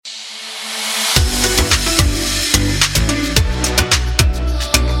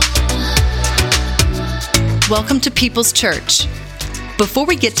Welcome to People's Church. Before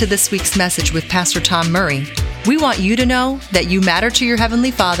we get to this week's message with Pastor Tom Murray, we want you to know that you matter to your Heavenly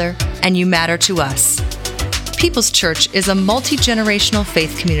Father and you matter to us. People's Church is a multi-generational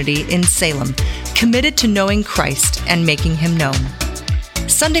faith community in Salem, committed to knowing Christ and making Him known.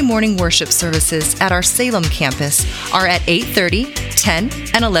 Sunday morning worship services at our Salem campus are at 8:30, 10,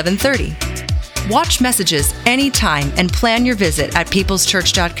 and 11:30. Watch messages anytime and plan your visit at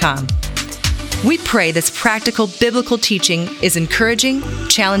peopleschurch.com. We pray this practical biblical teaching is encouraging,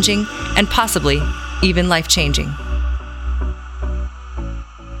 challenging, and possibly even life-changing.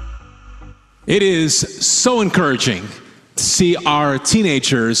 It is so encouraging to see our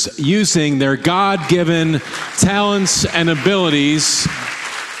teenagers using their God-given talents and abilities.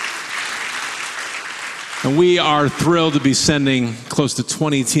 And we are thrilled to be sending close to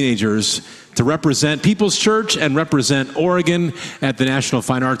 20 teenagers to represent People's Church and represent Oregon at the National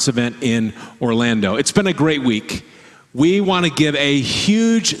Fine Arts event in Orlando. It's been a great week. We want to give a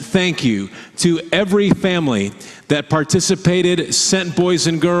huge thank you to every family that participated, sent boys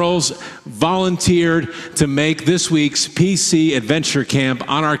and girls, volunteered to make this week's PC Adventure Camp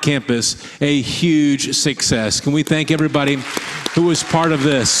on our campus a huge success. Can we thank everybody who was part of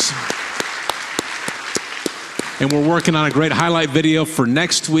this? And we're working on a great highlight video for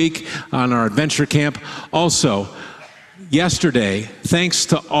next week on our adventure camp. Also, yesterday, thanks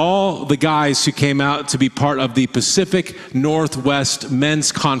to all the guys who came out to be part of the Pacific Northwest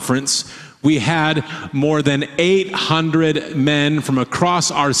Men's Conference, we had more than 800 men from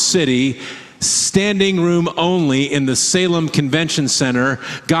across our city, standing room only in the Salem Convention Center,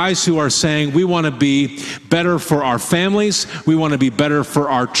 guys who are saying we want to be better for our families, we want to be better for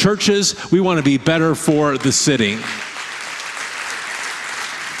our churches, we want to be better for the city.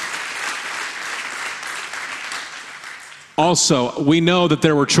 Also, we know that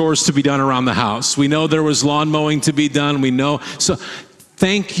there were chores to be done around the house. We know there was lawn mowing to be done. We know. So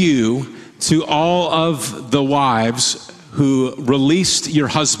thank you to all of the wives who released your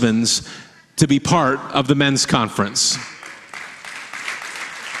husbands to be part of the men's conference.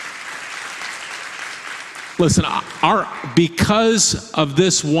 Listen, because of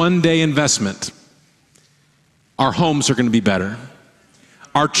this one-day investment, our homes are going to be better.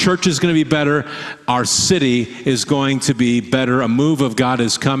 Our church is going to be better. Our city is going to be better. A move of God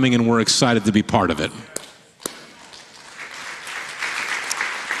is coming, and we're excited to be part of it.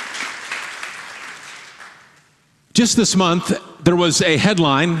 Just this month, there was a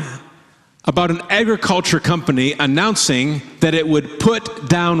headline about an agriculture company announcing that it would put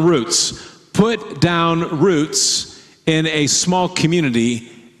down roots in a small community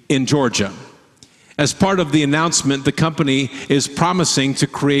in Georgia. As part of the announcement, the company is promising to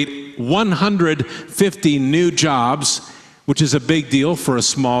create 150 new jobs, which is a big deal for a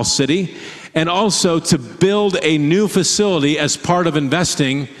small city, and also to build a new facility as part of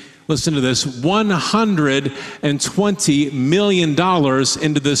investing, listen to this, $120 million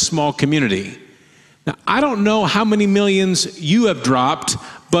into this small community. Now, I don't know how many millions you have dropped,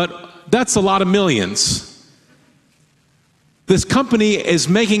 but that's a lot of millions. This company is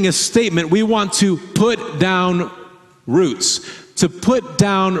making a statement. We want to put down roots. To put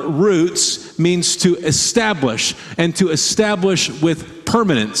down roots means to establish, and to establish with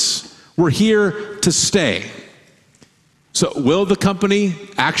permanence. We're here to stay. So will the company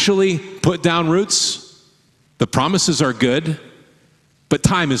actually put down roots? The promises are good, but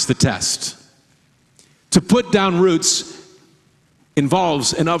time is the test. To put down roots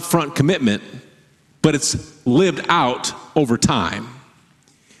involves an upfront commitment, but it's lived out over time.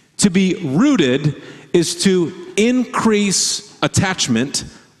 To be rooted is to increase attachment,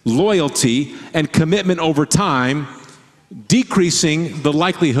 loyalty, and commitment over time, decreasing the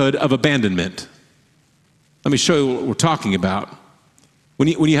likelihood of abandonment. Let me show you what we're talking about. When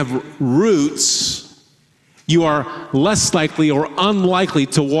you have roots, you are less likely or unlikely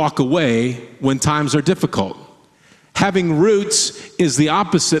to walk away when times are difficult. Having roots is the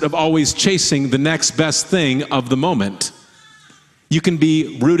opposite of always chasing the next best thing of the moment. You can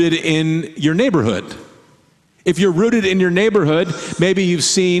be rooted in your neighborhood. If you're rooted in your neighborhood, maybe you've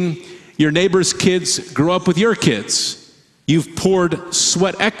seen your neighbor's kids grow up with your kids. You've poured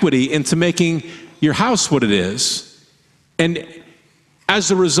sweat equity into making your house what it is. And as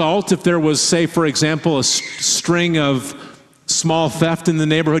a result, if there was, say, for example, a string of small theft in the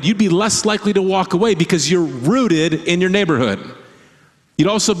neighborhood, you'd be less likely to walk away because you're rooted in your neighborhood. You'd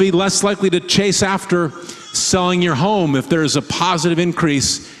also be less likely to chase after selling your home if there's a positive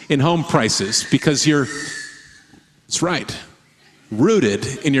increase in home prices because you're, that's right, rooted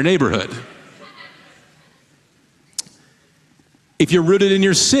in your neighborhood. If you're rooted in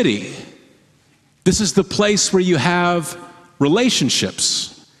your city, This is the place where you have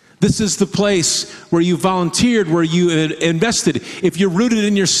relationships. This is the place where you volunteered, where you invested. If you're rooted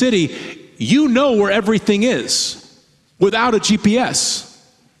in your city, you know where everything is without a GPS.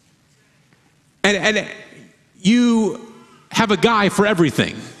 And you have a guy for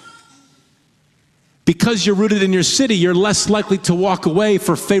everything. Because you're rooted in your city, you're less likely to walk away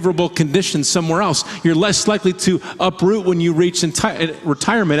for favorable conditions somewhere else. You're less likely to uproot when you reach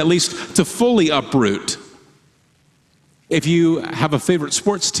retirement, at least to fully uproot. If you have a favorite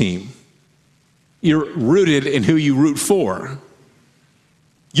sports team, you're rooted in who you root for.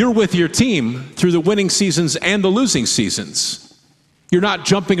 You're with your team through the winning seasons and the losing seasons. You're not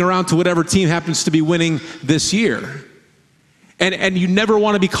jumping around to whatever team happens to be winning this year. And you never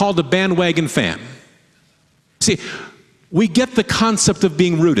want to be called a bandwagon fan. See, we get the concept of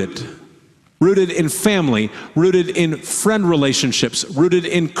being rooted. Rooted in family, rooted in friend relationships, rooted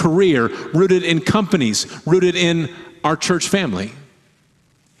in career, rooted in companies, rooted in our church family.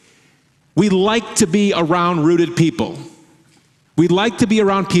 We like to be around rooted people. We like to be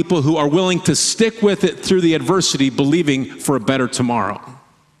around people who are willing to stick with it through the adversity, believing for a better tomorrow.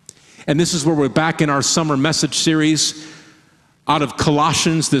 And this is where we're back in our summer message series out of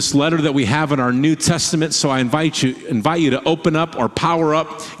Colossians, this letter that we have in our New Testament. So I invite you to open up or power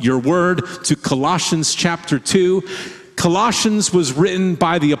up your word to Colossians chapter 2. Colossians was written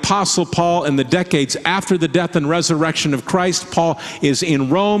by the Apostle Paul in the decades after the death and resurrection of Christ. Paul is in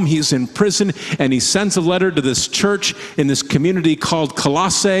Rome, he's in prison, and he sends a letter to this church in this community called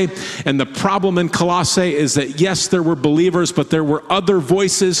Colossae. And the problem in Colossae is that, yes, there were believers, but there were other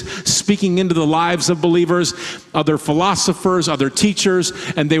voices speaking into the lives of believers, other philosophers, other teachers,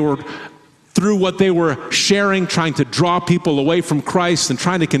 and they were, through what they were sharing, trying to draw people away from Christ and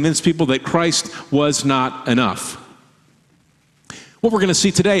trying to convince people that Christ was not enough. What we're going to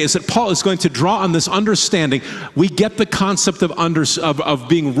see today is that Paul is going to draw on this understanding. We get the concept of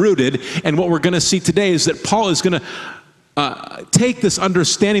being rooted, and what we're going to see today is that Paul is going to take this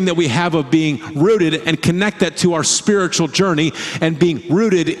understanding that we have of being rooted and connect that to our spiritual journey and being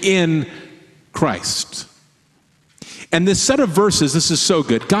rooted in Christ. And this set of verses, this is so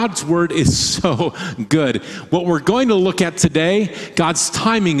good. God's word is so good. What we're going to look at today, God's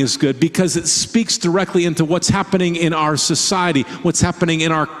timing is good because it speaks directly into what's happening in our society, what's happening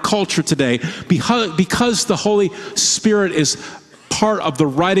in our culture today. Because the Holy Spirit is part of the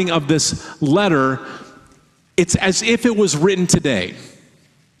writing of this letter, it's as if it was written today.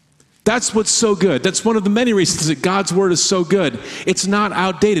 That's what's so good. That's one of the many reasons that God's word is so good. It's not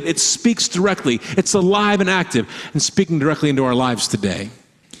outdated. It speaks directly. It's alive and active and speaking directly into our lives today.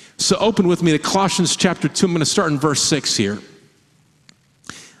 So open with me to Colossians chapter 2. I'm going to start in verse 6 here.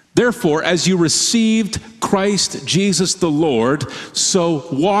 Therefore, as you received Christ Jesus the Lord, so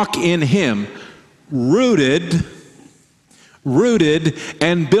walk in him, rooted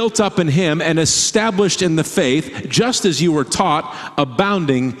and built up in him and established in the faith, just as you were taught,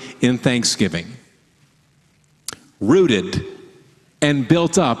 abounding in thanksgiving. Rooted and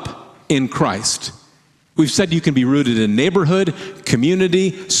built up in Christ. We've said you can be rooted in neighborhood,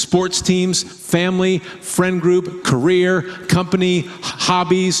 community, sports teams, family, friend group, career, company,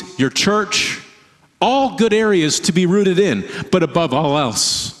 hobbies, your church. All good areas to be rooted in, but above all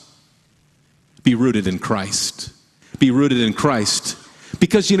else, be rooted in Christ. Be rooted in Christ.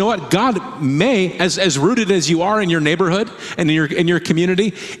 Because you know what? God may, as rooted as you are in your neighborhood and in your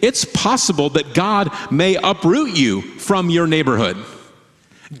community, it's possible that God may uproot you from your neighborhood.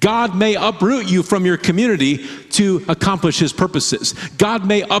 God may uproot you from your community to accomplish his purposes. God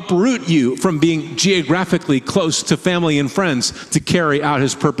may uproot you from being geographically close to family and friends to carry out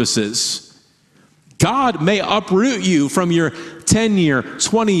his purposes. God may uproot you from your 10-year,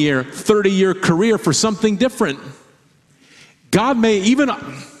 20-year, 30-year career for something different. God may even,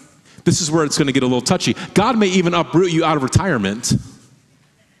 this is where it's going to get a little touchy, God may even uproot you out of retirement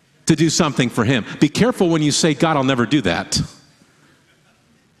to do something for him. Be careful when you say, God, I'll never do that.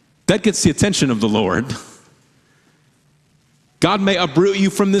 That gets the attention of the Lord. God may uproot you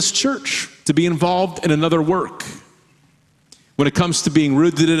from this church to be involved in another work. When it comes to being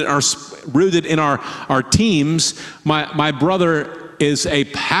rooted in our teams, my brother is a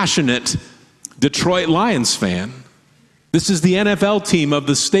passionate Detroit Lions fan. This is the NFL team of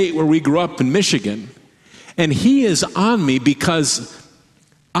the state where we grew up in Michigan. And he is on me because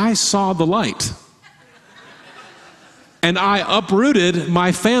I saw the light. And I uprooted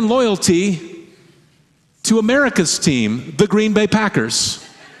my fan loyalty to America's team, the Green Bay Packers.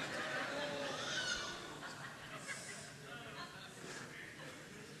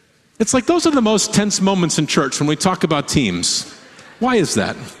 It's like those are the most tense moments in church when we talk about teams. Why is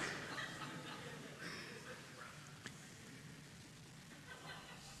that?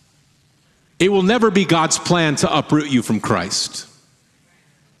 It will never be God's plan to uproot you from Christ.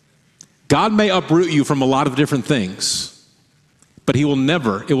 God may uproot you from a lot of different things, but it will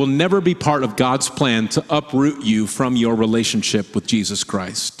never be part of God's plan to uproot you from your relationship with Jesus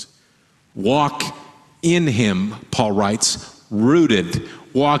Christ. Walk in him, Paul writes, rooted.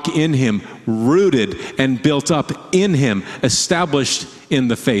 Walk in him, rooted and built up in him, established in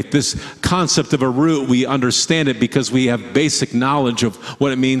the faith. This concept of a root, we understand it because we have basic knowledge of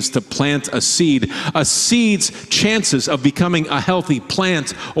what it means to plant a seed. A seed's chances of becoming a healthy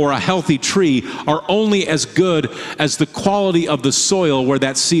plant or a healthy tree are only as good as the quality of the soil where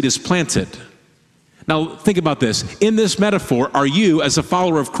that seed is planted. Now, think about this. In this metaphor, are you, as a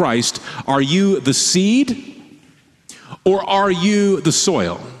follower of Christ, are you the seed or are you the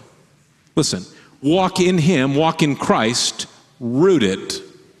soil? Listen, walk in him, walk in Christ, rooted.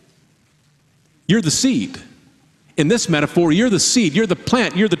 You're the seed. In this metaphor, you're the seed, you're the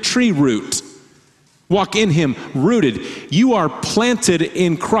plant, you're the tree root. Walk in him, rooted. You are planted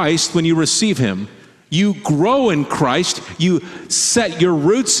in Christ when you receive him. You grow in Christ. You set your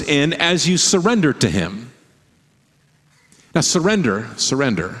roots in as you surrender to him. Now, surrender,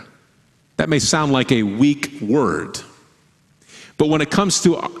 that may sound like a weak word. But when it comes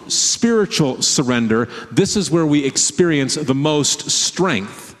to spiritual surrender, this is where we experience the most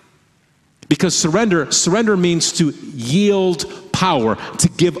strength. Because surrender means to yield power, to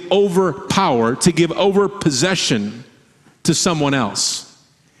give over possession to someone else.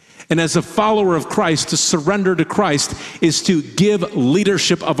 And as a follower of Christ, to surrender to Christ is to give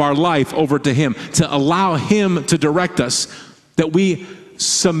leadership of our life over to him, to allow him to direct us, that we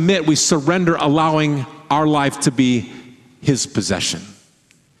surrender, allowing our life to be his possession.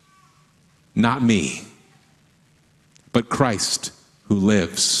 Not me, but Christ who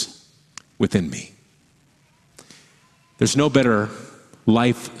lives within me. There's no better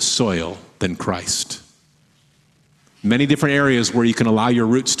life soil than Christ. Many different areas where you can allow your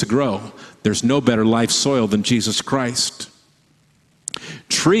roots to grow. There's no better life soil than Jesus Christ.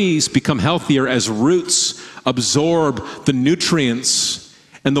 Trees become healthier as roots absorb the nutrients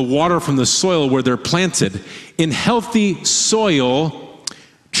and the water from the soil where they're planted. In healthy soil,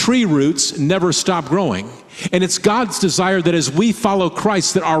 tree roots never stop growing. And it's God's desire that as we follow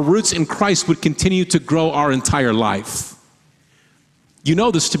Christ, that our roots in Christ would continue to grow our entire life. You know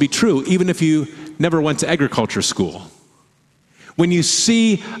this to be true, even if you never went to agriculture school. When you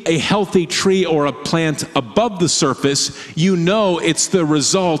see a healthy tree or a plant above the surface, you know it's the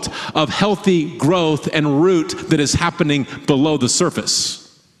result of healthy growth and root that is happening below the surface.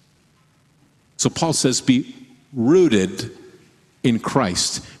 So Paul says, be rooted in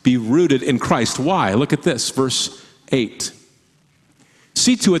Christ. Be rooted in Christ. Why? Look at this, verse 8.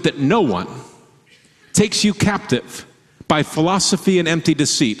 See to it that no one takes you captive by philosophy and empty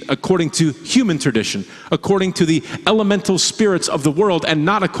deceit, according to human tradition, according to the elemental spirits of the world, and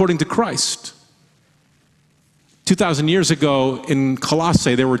not according to Christ. 2,000 years ago in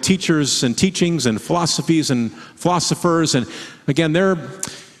Colossae, there were teachers and teachings and philosophies and philosophers, and again,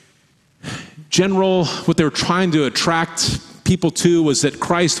 what they were trying to attract people to was that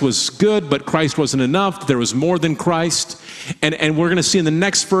Christ was good, but Christ wasn't enough. There was more than Christ. And we're going to see in the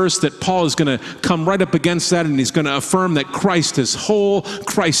next verse that Paul is going to come right up against that, and he's going to affirm that Christ is whole,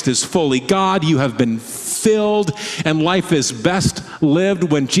 Christ is fully God, you have been filled, and life is best lived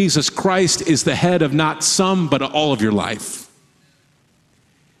when Jesus Christ is the head of not some, but all of your life.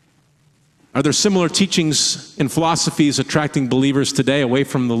 Are there similar teachings and philosophies attracting believers today away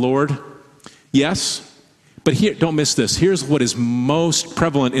from the Lord? Yes. But here, don't miss this. Here's what is most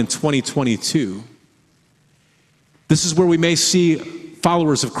prevalent in 2022. This is where we may see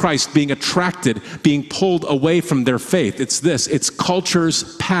followers of Christ being attracted, being pulled away from their faith. It's this. It's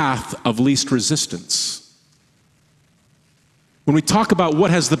culture's path of least resistance. When we talk about what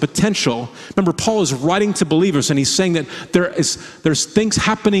has the potential, remember Paul is writing to believers and he's saying that there's things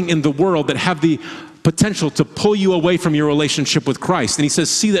happening in the world that have the potential to pull you away from your relationship with Christ. And he says,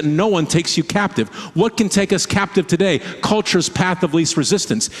 see that no one takes you captive. What can take us captive today? Culture's path of least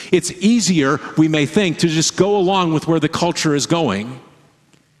resistance. It's easier, we may think, to just go along with where the culture is going.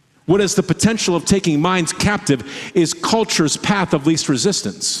 What has the potential of taking minds captive is culture's path of least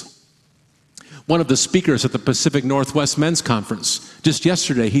resistance. One of the speakers at the Pacific Northwest Men's Conference, just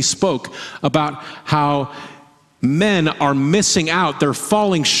yesterday, he spoke about how men are missing out. They're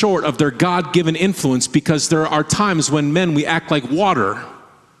falling short of their God-given influence because there are times when men, we act like water.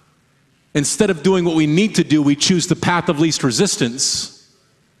 Instead of doing what we need to do, we choose the path of least resistance.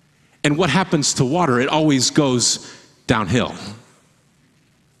 And what happens to water? It always goes downhill.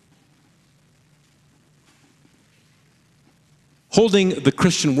 Holding the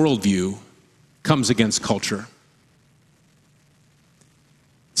Christian worldview comes against culture.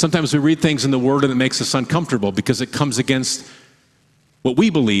 Sometimes we read things in the Word and it makes us uncomfortable because it comes against what we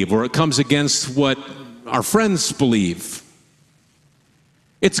believe, or it comes against what our friends believe.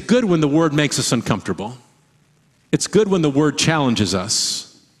 It's good when the Word makes us uncomfortable. It's good when the Word challenges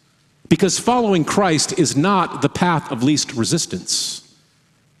us, because following Christ is not the path of least resistance.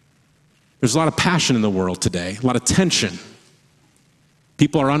 There's a lot of passion in the world today, a lot of tension.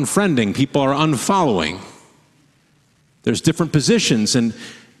 People are unfriending, people are unfollowing. There's different positions, and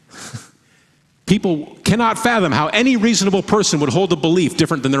people cannot fathom how any reasonable person would hold a belief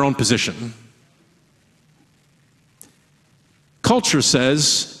different than their own position. Culture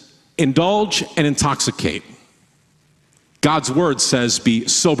says, indulge and intoxicate. God's word says, be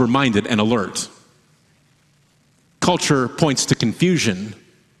sober-minded and alert. Culture points to confusion.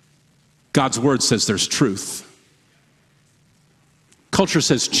 God's word says there's truth. Culture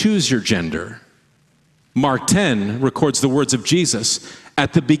says, choose your gender. Mark 10 records the words of Jesus.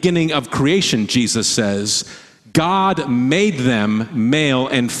 At the beginning of creation, Jesus says, God made them male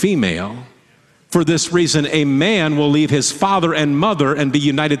and female. For this reason, a man will leave his father and mother and be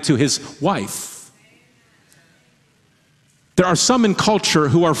united to his wife. There are some in culture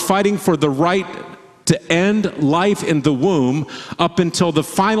who are fighting for the right to end life in the womb up until the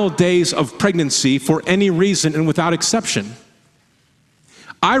final days of pregnancy for any reason and without exception.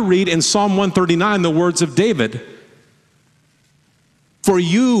 I read in Psalm 139 the words of David, for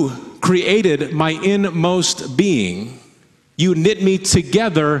you created my inmost being. You knit me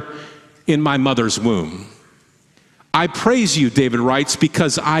together in my mother's womb. I praise you, David writes,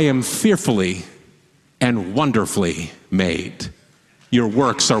 because I am fearfully and wonderfully made. Your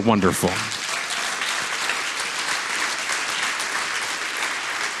works are wonderful.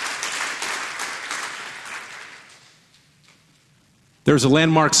 There's a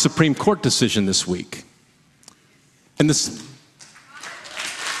landmark Supreme Court decision this week. And the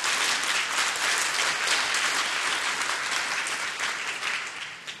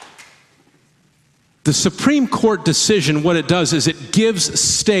Supreme Court decision, what it does is it gives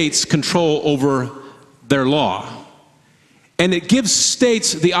states control over their law. And it gives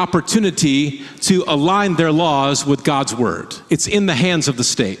states the opportunity to align their laws with God's word. It's in the hands of the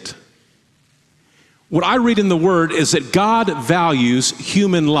state. What I read in the Word is that God values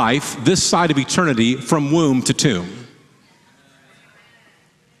human life, this side of eternity, from womb to tomb.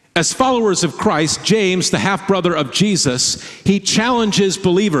 As followers of Christ, James, the half-brother of Jesus, he challenges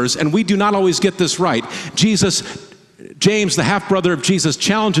believers, and we do not always get this right. James, the half-brother of Jesus,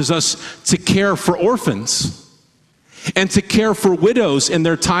 challenges us to care for orphans and to care for widows in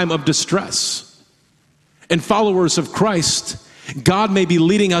their time of distress. And followers of Christ, God may be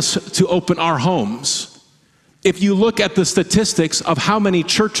leading us to open our homes. If you look at the statistics of how many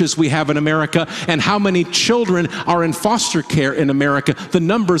churches we have in America and how many children are in foster care in America, the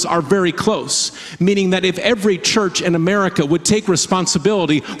numbers are very close. Meaning that if every church in America would take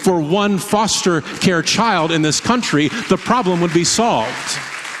responsibility for one foster care child in this country, the problem would be solved.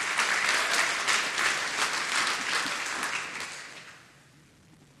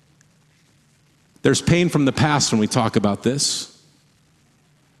 There's pain from the past when we talk about this.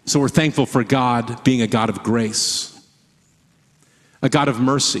 So we're thankful for God being a God of grace, a God of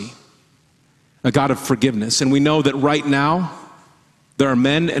mercy, a God of forgiveness. And we know that right now, there are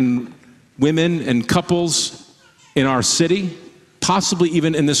men and women and couples in our city, possibly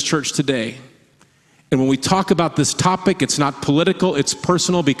even in this church today. And when we talk about this topic, it's not political, it's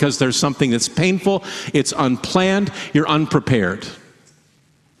personal, because there's something that's painful, it's unplanned, you're unprepared.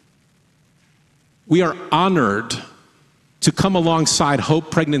 We are honored to come alongside Hope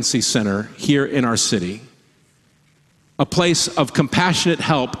Pregnancy Center here in our city, a place of compassionate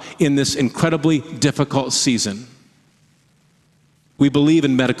help in this incredibly difficult season. We believe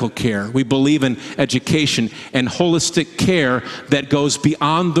in medical care. We believe in education and holistic care that goes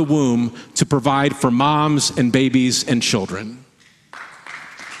beyond the womb to provide for moms and babies and children.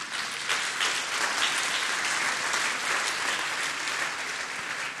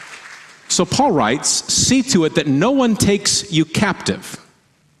 So Paul writes, see to it that no one takes you captive.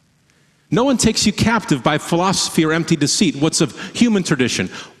 No one takes you captive by philosophy or empty deceit. What's of human tradition?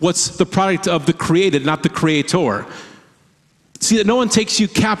 What's the product of the created, not the creator? See that no one takes you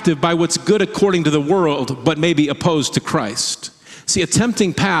captive by what's good according to the world, but maybe opposed to Christ. See, a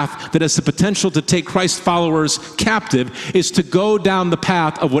tempting path that has the potential to take Christ followers captive is to go down the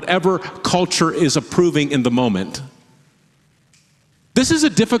path of whatever culture is approving in the moment. This is a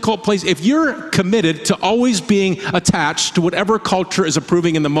difficult place. If you're committed to always being attached to whatever culture is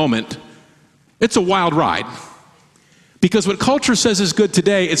approving in the moment, it's a wild ride. Because what culture says is good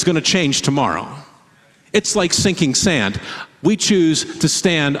today, it's going to change tomorrow. It's like sinking sand. We choose to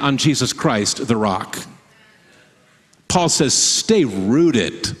stand on Jesus Christ, the rock. Paul says, stay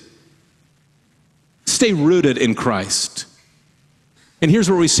rooted. Stay rooted in Christ. And here's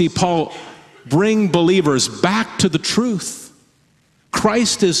where we see Paul bring believers back to the truth.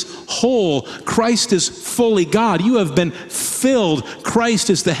 Christ is whole. Christ is fully God. You have been filled. Christ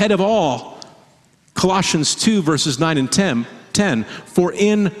is the head of all. Colossians 2, verses 9 and 10. For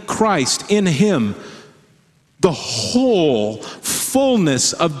in Christ, in him, the whole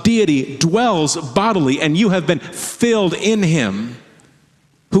fullness of deity dwells bodily, and you have been filled in him,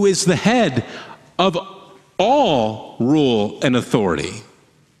 who is the head of all rule and authority.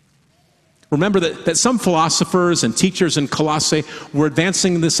 Remember that some philosophers and teachers in Colossae were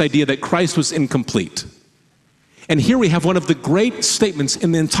advancing this idea that Christ was incomplete. And here we have one of the great statements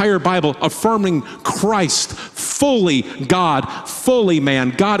in the entire Bible affirming Christ, fully God, fully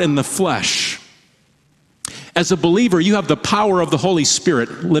man, God in the flesh. As a believer, you have the power of the Holy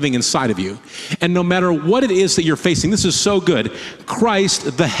Spirit living inside of you. And no matter what it is that you're facing, this is so good,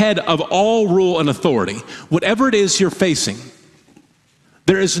 Christ, the head of all rule and authority, whatever it is you're facing,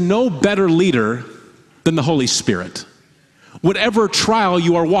 there is no better leader than the Holy Spirit. Whatever trial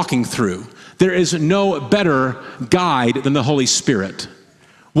you are walking through, there is no better guide than the Holy Spirit.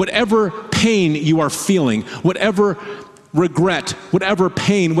 Whatever pain you are feeling, whatever regret, whatever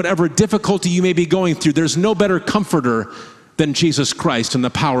pain, whatever difficulty you may be going through, there's no better comforter than Jesus Christ and the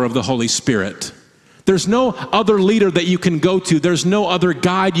power of the Holy Spirit. There's no other leader that you can go to. There's no other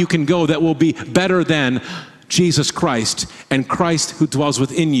guide you can go that will be better than Jesus Christ and Christ who dwells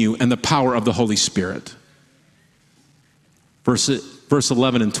within you and the power of the Holy Spirit. Verse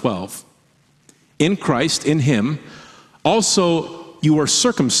 11 and 12. In Christ, in him, also you are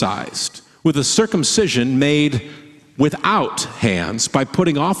circumcised with a circumcision made without hands, by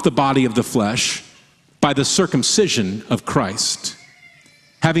putting off the body of the flesh by the circumcision of Christ,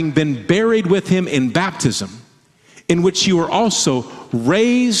 having been buried with him in baptism, in which you were also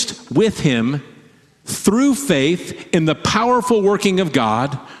raised with him through faith in the powerful working of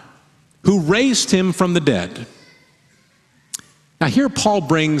God, who raised him from the dead. Now here Paul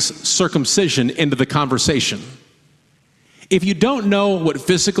brings circumcision into the conversation. If you don't know what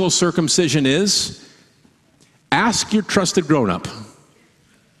physical circumcision is, ask your trusted grown-up.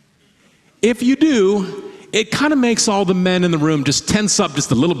 If you do, it kind of makes all the men in the room just tense up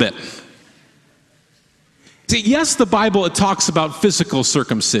just a little bit. See, yes, the Bible, it talks about physical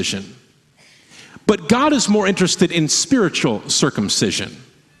circumcision, but God is more interested in spiritual circumcision.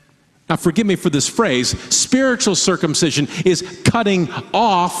 Now, forgive me for this phrase. Spiritual circumcision is cutting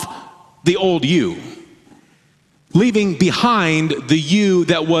off the old you, leaving behind the you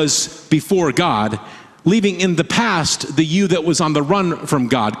that was before God, leaving in the past the you that was on the run from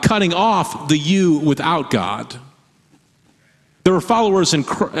God, cutting off the you without God. There were followers in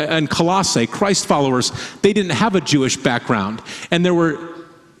Colossae, Christ followers. They didn't have a Jewish background. And there were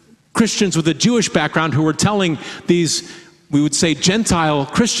Christians with a Jewish background who were telling these, we would say, Gentile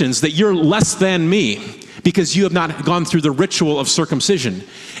Christians that you're less than me because you have not gone through the ritual of circumcision.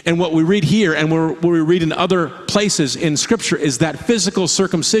 And what we read here and what we read in other places in Scripture is that physical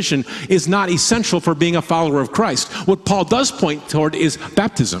circumcision is not essential for being a follower of Christ. What Paul does point toward is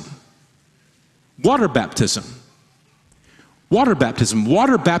baptism. Water baptism. Water baptism.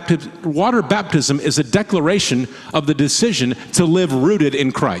 Water baptism is a declaration of the decision to live rooted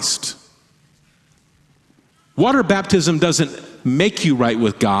in Christ. Water baptism doesn't make you right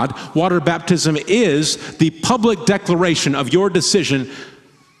with God. Water baptism is the public declaration of your decision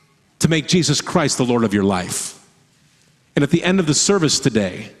to make Jesus Christ the Lord of your life. And at the end of the service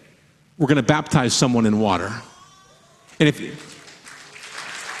today, we're going to baptize someone in water. And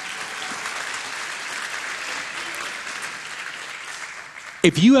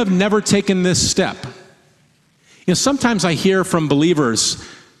if you have never taken this step, sometimes I hear from believers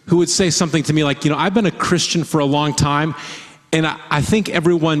who would say something to me like, I've been a Christian for a long time, and I think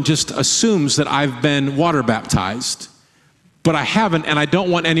everyone just assumes that I've been water baptized, but I haven't, and I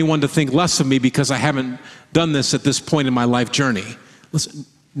don't want anyone to think less of me because I haven't done this at this point in my life journey. Listen,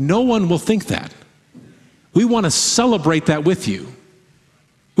 no one will think that. We want to celebrate that with you.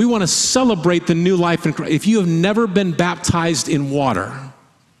 We want to celebrate the new life in Christ. If you have never been baptized in water,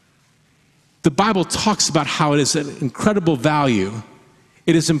 the Bible talks about how it is an incredible value.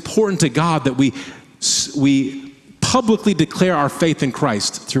 It is important to God that we publicly declare our faith in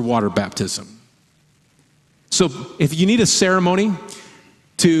Christ through water baptism. So if you need a ceremony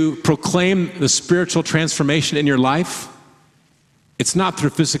to proclaim the spiritual transformation in your life, it's not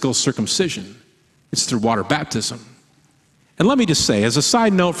through physical circumcision. It's through water baptism. And let me just say, as a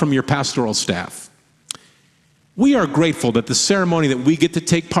side note from your pastoral staff, we are grateful that the ceremony that we get to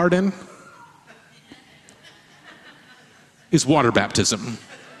take part in is water baptism.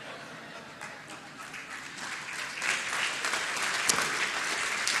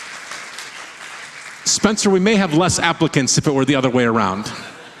 Spencer, we may have less applicants if it were the other way around.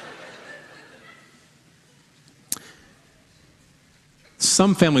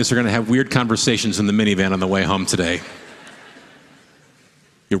 Some families are going to have weird conversations in the minivan on the way home today.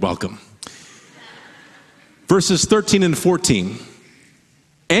 You're welcome. Verses 13 and 14.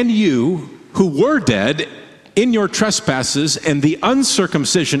 And you who were dead in your trespasses and the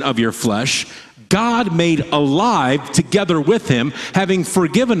uncircumcision of your flesh, God made alive together with him, having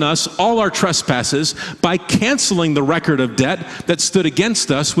forgiven us all our trespasses by canceling the record of debt that stood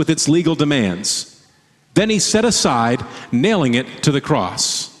against us with its legal demands. Then he set aside, nailing it to the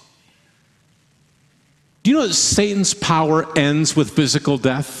cross. Do you know that Satan's power ends with physical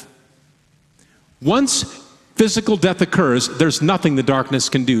death? Once physical death occurs, there's nothing the darkness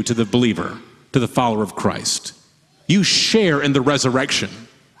can do to the believer, to the follower of Christ. You share in the resurrection.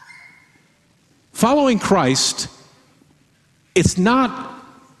 Following Christ,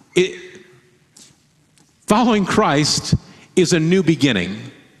 following Christ is a new beginning.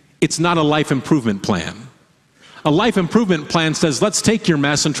 It's not a life improvement plan. A life improvement plan says, let's take your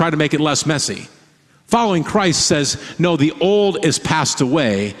mess and try to make it less messy. Following Christ says, no, the old is passed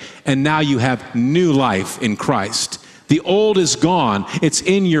away, and now you have new life in Christ. The old is gone. It's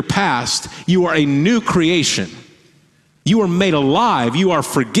in your past. You are a new creation. You are made alive. You are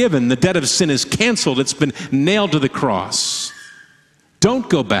forgiven. The debt of sin is canceled. It's been nailed to the cross. Don't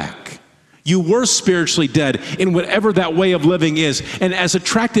go back. You were spiritually dead in whatever that way of living is. And as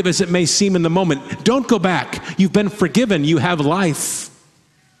attractive as it may seem in the moment, don't go back. You've been forgiven. You have life.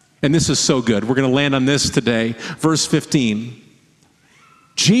 And this is so good. We're going to land on this today. Verse 15.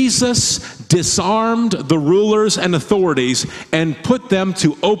 Jesus disarmed the rulers and authorities and put them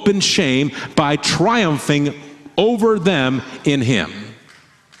to open shame by triumphing over them in him.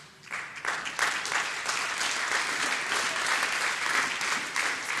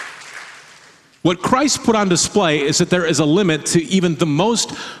 What Christ put on display is that there is a limit to even the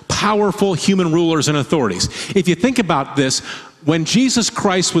most powerful human rulers and authorities. If you think about this, when Jesus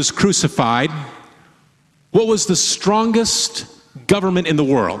Christ was crucified, what was the strongest government in the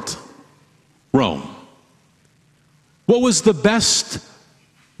world? Rome. What was the best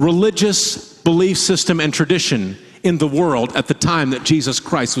religious belief system and tradition in the world at the time that Jesus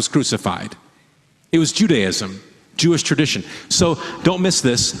Christ was crucified? It was Judaism, Jewish tradition. So don't miss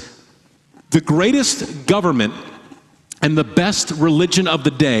this. The greatest government and the best religion of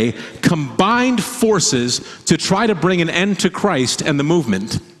the day combined forces to try to bring an end to Christ and the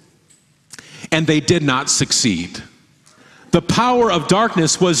movement, and they did not succeed. The power of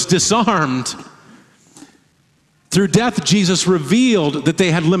darkness was disarmed. Through death, Jesus revealed that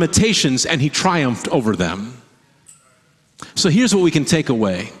they had limitations, and he triumphed over them. So here's what we can take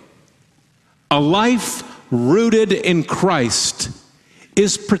away. A life rooted in Christ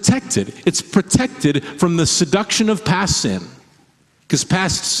is protected. It's protected from the seduction of past sin, because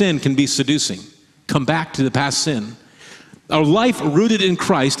past sin can be seducing. Come back to the past sin. A life rooted in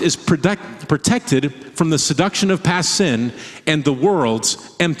Christ is protected from the seduction of past sin and the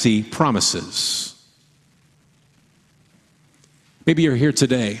world's empty promises. Maybe you're here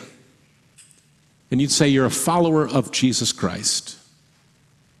today and you'd say you're a follower of Jesus Christ.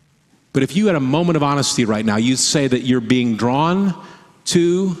 But if you had a moment of honesty right now, you'd say that you're being drawn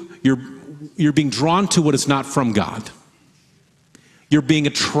to what is not from God. You're being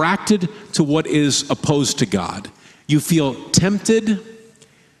attracted to what is opposed to God. You feel tempted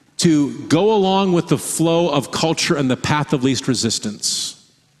to go along with the flow of culture and the path of least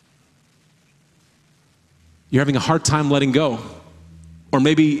resistance. You're having a hard time letting go. Or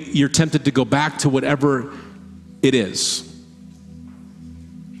maybe you're tempted to go back to whatever it is.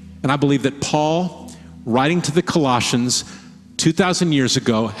 And I believe that Paul, writing to the Colossians 2,000 years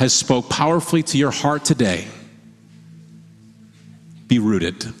ago, has spoke powerfully to your heart today. Be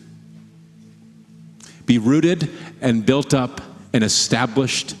rooted. Be rooted and built up and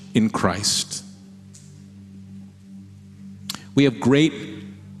established in Christ. We have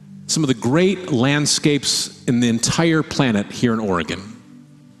some of the great landscapes in the entire planet here in Oregon.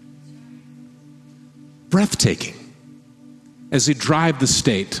 Breathtaking. As we drive the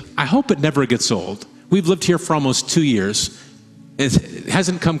state, I hope it never gets old. We've lived here for almost 2 years. It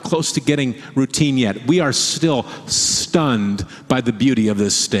hasn't come close to getting routine yet. We are still stunned by the beauty of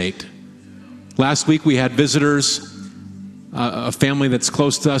this state. Last week we had visitors, a family that's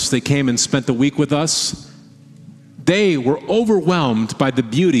close to us. They came and spent the week with us. they were overwhelmed by the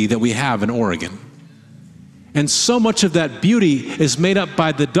beauty that we have in Oregon. And so much of that beauty is made up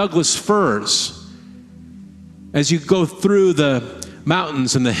by the Douglas firs. As you go through the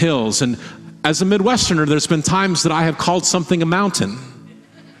mountains and the hills, and as a Midwesterner, there's been times that I have called something a mountain.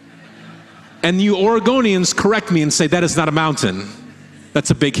 And you Oregonians correct me and say, that is not a mountain.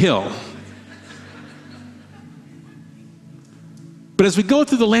 That's a big hill. But as we go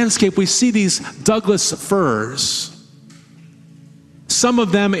through the landscape, we see these Douglas firs. Some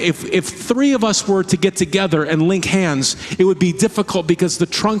of them, if three of us were to get together and link hands, it would be difficult because the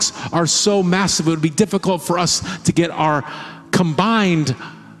trunks are so massive. It would be difficult for us to get the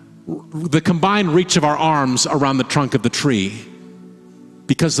combined reach of our arms around the trunk of the tree,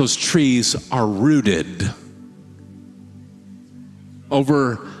 because those trees are rooted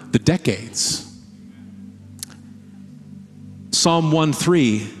over the decades. Psalm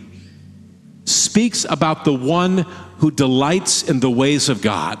 1:3 speaks about the one who delights in the ways of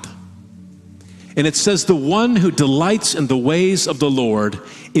God. And it says, the one who delights in the ways of the Lord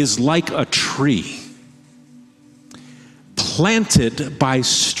is like a tree planted by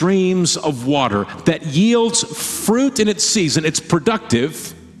streams of water that yields fruit in its season. It's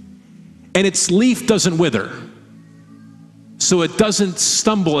productive, and its leaf doesn't wither. So it doesn't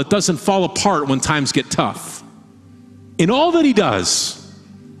stumble, it doesn't fall apart when times get tough. In all that he does,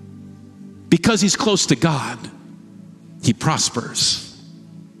 because he's close to God, he prospers.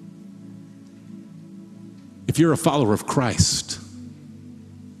 If you're a follower of Christ,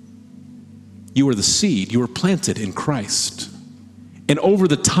 you are the seed. You are planted in Christ. And over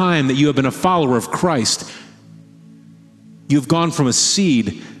the time that you have been a follower of Christ, you've gone from a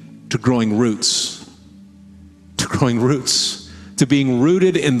seed to growing roots, to being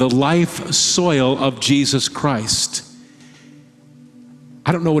rooted in the life soil of Jesus Christ.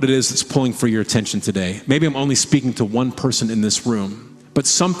 I don't know what it is that's pulling for your attention today. Maybe I'm only speaking to one person in this room, but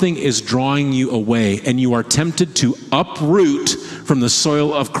something is drawing you away, and you are tempted to uproot from the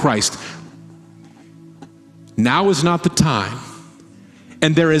soil of Christ. Now is not the time,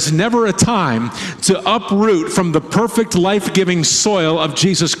 and there is never a time to uproot from the perfect life-giving soil of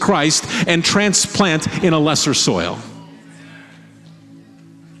Jesus Christ and transplant in a lesser soil.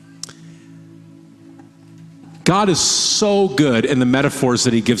 God is so good in the metaphors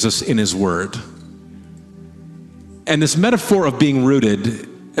that he gives us in his word. And this metaphor of being rooted,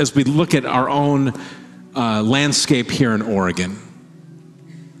 as we look at our own landscape here in Oregon,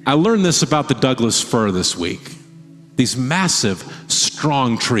 I learned this about the Douglas fir this week. These massive,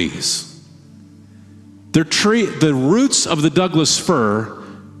 strong trees. The roots of the Douglas fir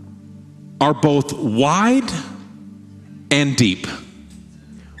are both wide and deep.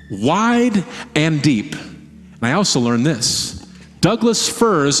 Wide and deep. And I also learned this. Douglas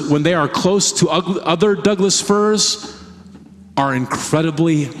firs, when they are close to other Douglas firs, are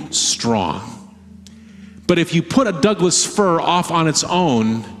incredibly strong. But if you put a Douglas fir off on its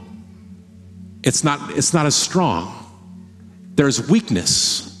own, it's not as strong. There's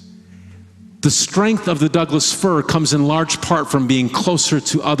weakness. The strength of the Douglas fir comes in large part from being closer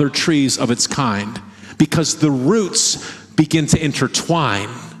to other trees of its kind, because the roots begin to intertwine.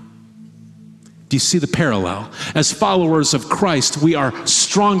 Do you see the parallel? As followers of Christ, we are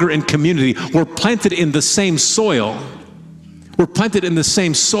stronger in community. We're planted in the same soil.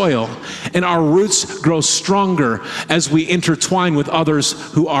 And our roots grow stronger as we intertwine with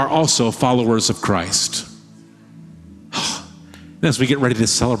others who are also followers of Christ. And as we get ready to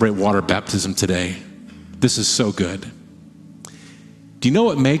celebrate water baptism today, this is so good. Do you know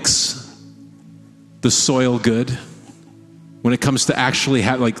what makes the soil good? When it comes to actually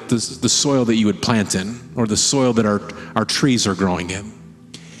have the soil that you would plant in, or the soil that our trees are growing in.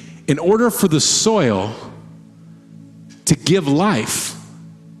 In order for the soil to give life,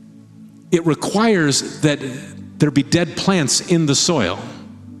 it requires that there be dead plants in the soil.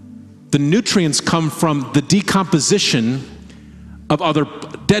 The nutrients come from the decomposition of other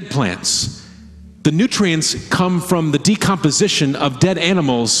dead plants. The nutrients come from the decomposition of dead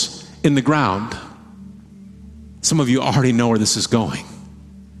animals in the ground. Some of you already know where this is going.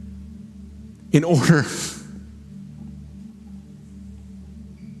 In order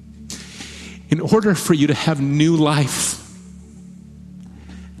for you to have new life,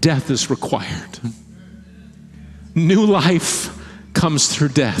 death is required. New life comes through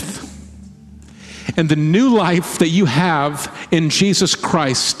death. And the new life that you have in Jesus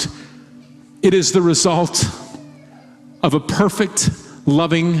Christ, it is the result of a perfect,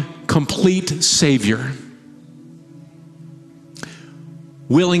 loving, complete Savior,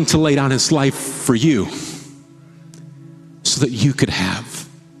 willing to lay down his life for you so that you could have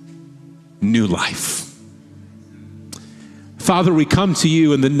new life. Father, we come to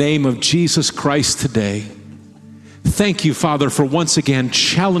you in the name of Jesus Christ today. Thank you, Father, for once again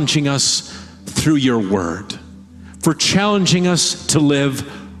challenging us through your word, for challenging us to live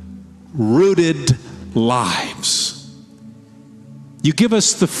rooted lives. You give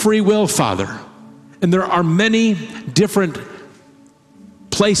us the free will, Father, and there are many different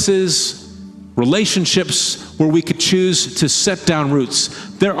places, relationships where we could choose to set down roots.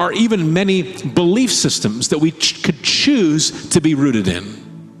 There are even many belief systems that we could choose to be rooted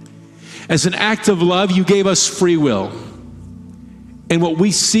in. As an act of love, you gave us free will. And what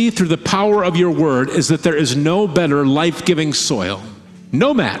we see through the power of your word is that there is no better life-giving soil,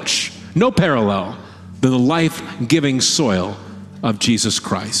 no match, no parallel than the life-giving soil of Jesus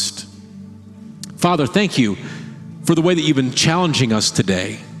Christ. Father, thank you for the way that you've been challenging us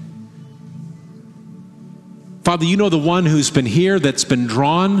today. Father, you know the one who's been here that's been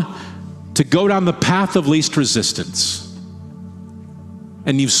drawn to go down the path of least resistance.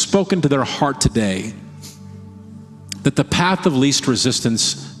 And you've spoken to their heart today that the path of least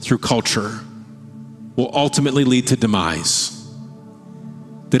resistance through culture will ultimately lead to demise.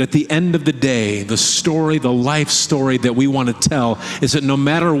 That at the end of the day, the story, the life story that we want to tell is that no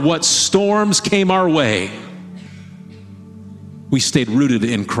matter what storms came our way, we stayed rooted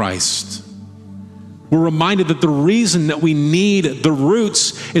in Christ. We're reminded that the reason that we need the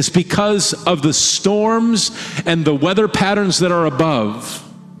roots is because of the storms and the weather patterns that are above.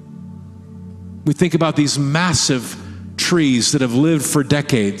 We think about these massive trees that have lived for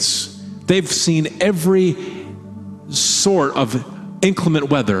decades. They've seen every sort of inclement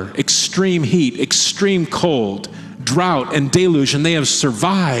weather, extreme heat, extreme cold, drought, and deluge, and they have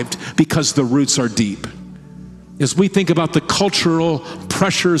survived because the roots are deep. As we think about the cultural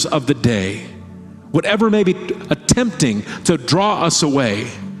pressures of the day, whatever may be attempting to draw us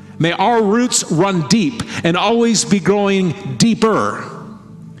away, may our roots run deep and always be growing deeper,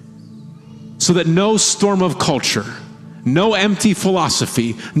 so that no storm of culture, no empty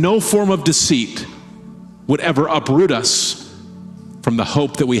philosophy, no form of deceit would ever uproot us from the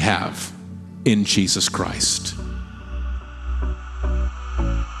hope that we have in Jesus Christ.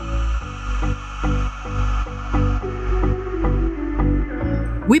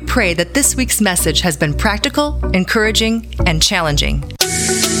 We pray that this week's message has been practical, encouraging, and challenging.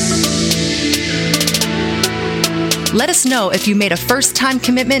 Let us know if you made a first-time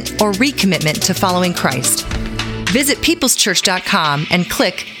commitment or recommitment to following Christ. Visit peopleschurch.com and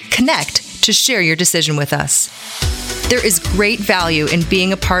click Connect to share your decision with us. There is great value in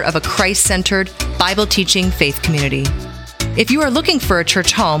being a part of a Christ-centered, Bible-teaching faith community. If you are looking for a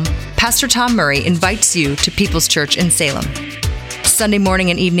church home, Pastor Tom Murray invites you to People's Church in Salem. Sunday morning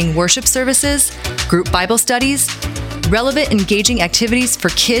and evening worship services, group Bible studies, relevant, engaging activities for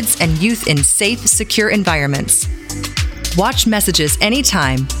kids and youth in safe, secure environments. Watch messages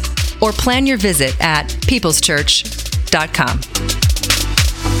anytime or plan your visit at peopleschurch.com.